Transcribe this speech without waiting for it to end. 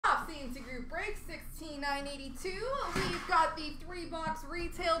CNC Group break 16,982. We've got the 3-box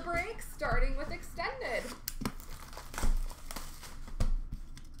retail break starting with extended.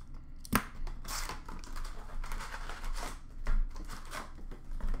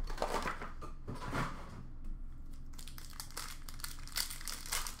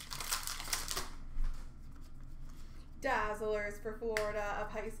 Dazzlers for Florida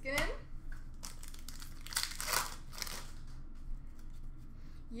of Heiskanen.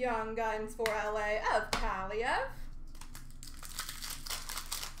 Young Guns for LA of Kaliev.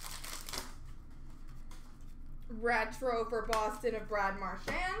 Retro for Boston of Brad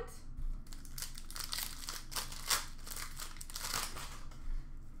Marchand.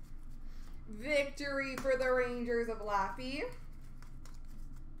 Victory for the Rangers of Laffy.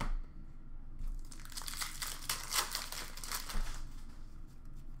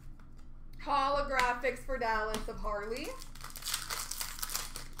 Holographics for Dallas of Harley.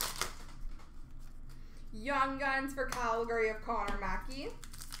 Young Guns for Calgary of Connor Mackey.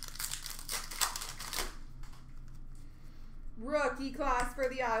 Rookie class for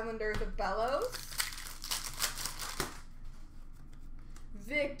the Islanders of Bellows.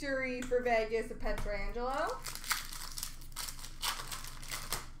 Victory for Vegas of Pietrangelo.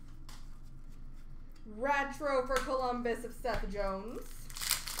 Retro for Columbus of Seth Jones.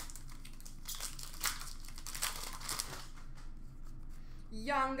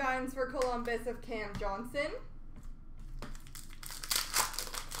 Young Guns for Columbus of Cam Johnson.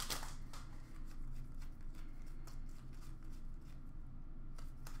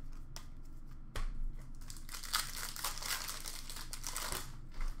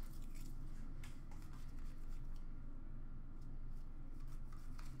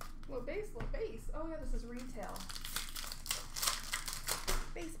 Low base, low base. Oh yeah, this is retail.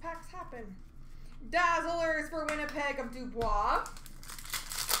 Base packs happen. Dazzlers for Winnipeg of Dubois.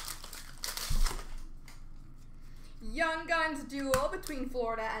 Young Guns duel between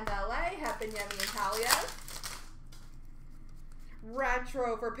Florida and LA, Hepanyemi and Kaliev.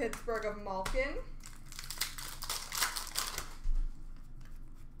 Retro for Pittsburgh of Malkin.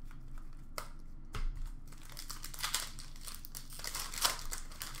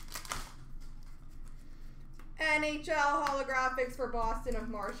 NHL holographics for Boston of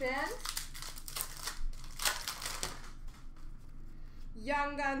Marchand.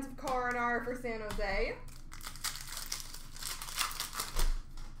 Young Guns of Coronar for San Jose.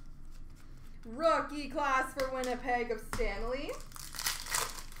 Rookie class for Winnipeg of Stanley.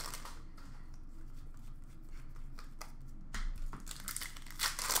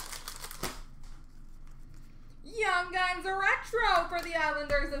 Young Guns retro for the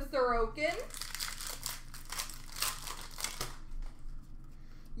Islanders of Sorokin.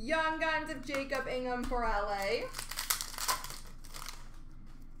 Young Guns of Jacob Ingham for LA.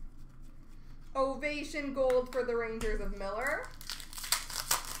 Ovation Gold for the Rangers of Miller.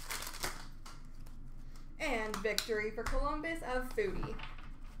 And victory for Columbus of Foodie.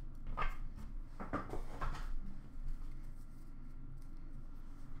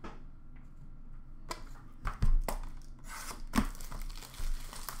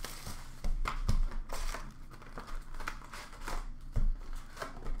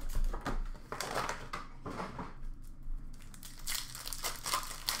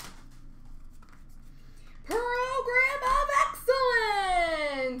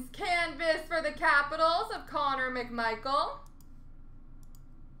 For the Capitals of Connor McMichael.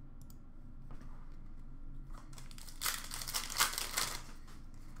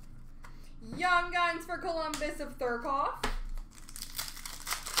 Young Guns for Columbus of Thurkoff.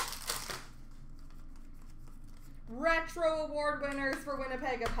 Retro Award winners for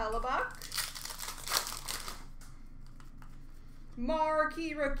Winnipeg of Hellebuck.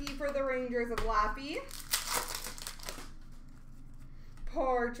 Marquee rookie for the Rangers of Laffy.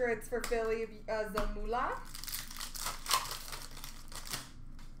 Portraits for Philly of Zamula.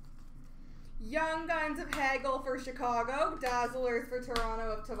 Young Guns of Hagel for Chicago. Dazzlers for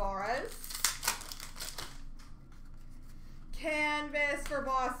Toronto of Tavares. Canvas for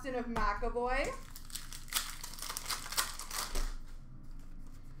Boston of McAvoy.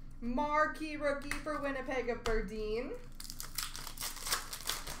 Marquee rookie for Winnipeg of Berdine.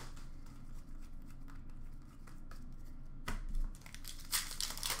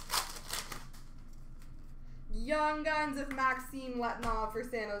 Young Guns of Maxime Letnov for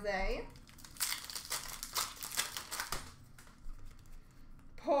San Jose.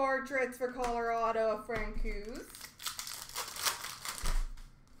 Portraits for Colorado of Francouz.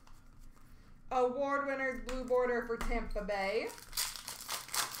 Award winners blue border for Tampa Bay.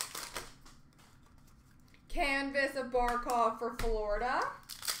 Canvas of Barkov for Florida.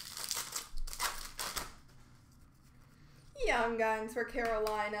 Young Guns for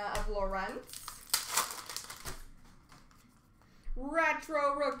Carolina of Lawrence.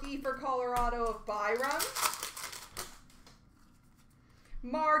 Retro Rookie for Colorado of Byram.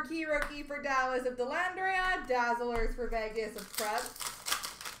 Marquee Rookie for Dallas of Delandria. Dazzlers for Vegas of Krebs.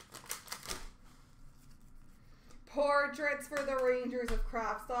 Portraits for the Rangers of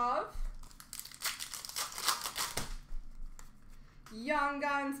Kravtsov. Young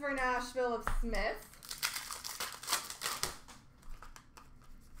Guns for Nashville of Smith.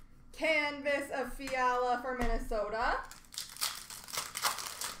 Canvas of Fiala for Minnesota.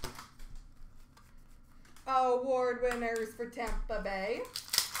 Award winners for Tampa Bay.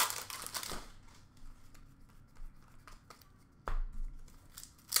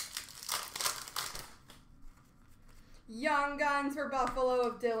 Young Guns for Buffalo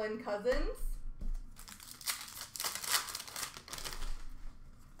of Dylan Cousins.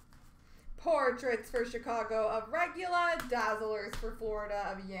 Portraits for Chicago of Regula. Dazzlers for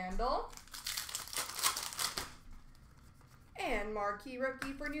Florida of Yandel. And Marquee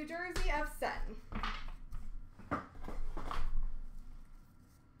Rookie for New Jersey of Sen.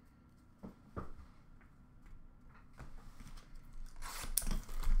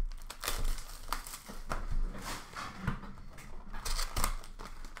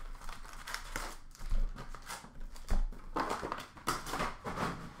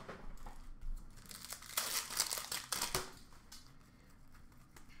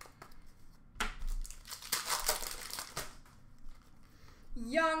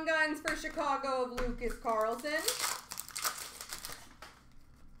 Young Guns for Chicago of Lucas Carlson.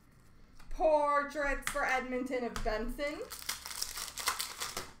 Portraits for Edmonton of Benson.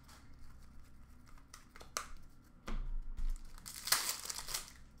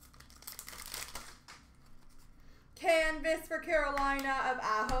 Canvas for Carolina of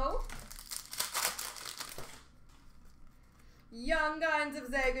Aho. Young Guns of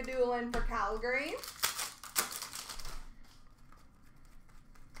Zagadulin for Calgary.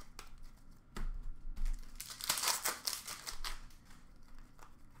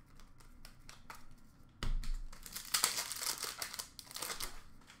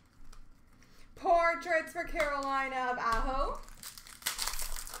 Portraits for Carolina of Aho.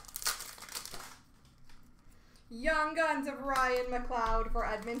 Young Guns of Ryan McLeod for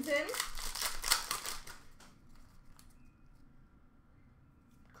Edmonton.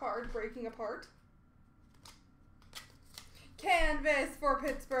 Card breaking apart. Canvas for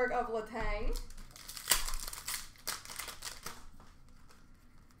Pittsburgh of Letang.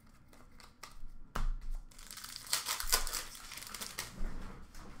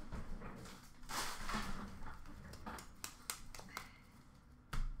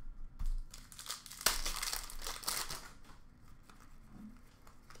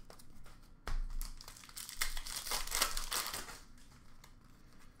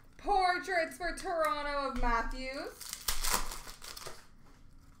 Portraits for Toronto of Matthews.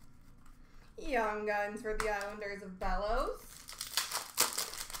 Young Guns for the Islanders of Bellows.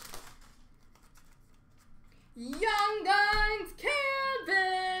 Young Guns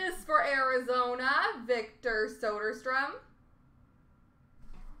Canvas for Arizona, Victor Soderstrom.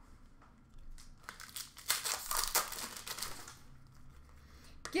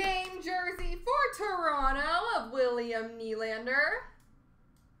 Game jersey for Toronto of William Nylander.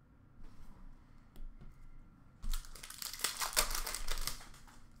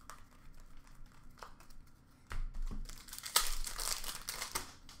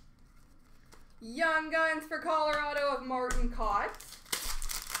 Young Guns for Colorado of Martin Cott.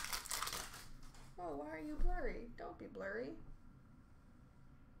 Oh, why are you blurry? Don't be blurry.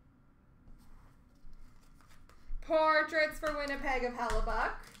 Portraits for Winnipeg of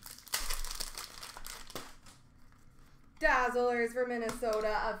Hellebuck. Dazzlers for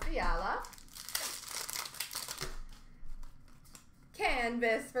Minnesota of Fiala.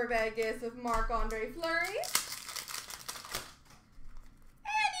 Canvas for Vegas of Marc-Andre Fleury.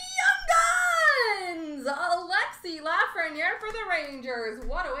 Alexi Lafreniere for the Rangers.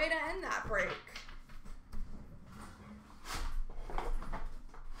 What a way to end that break.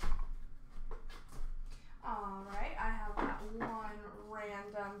 All right, I have that one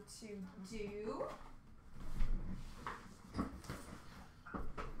random to do.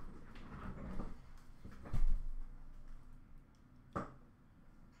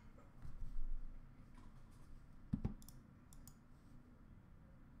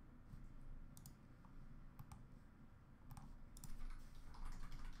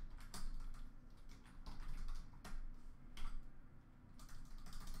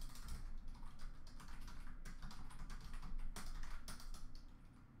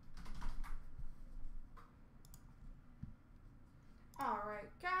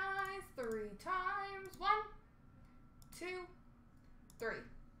 3 times. 1, 2, 3.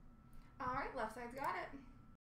 All right, left side's got it.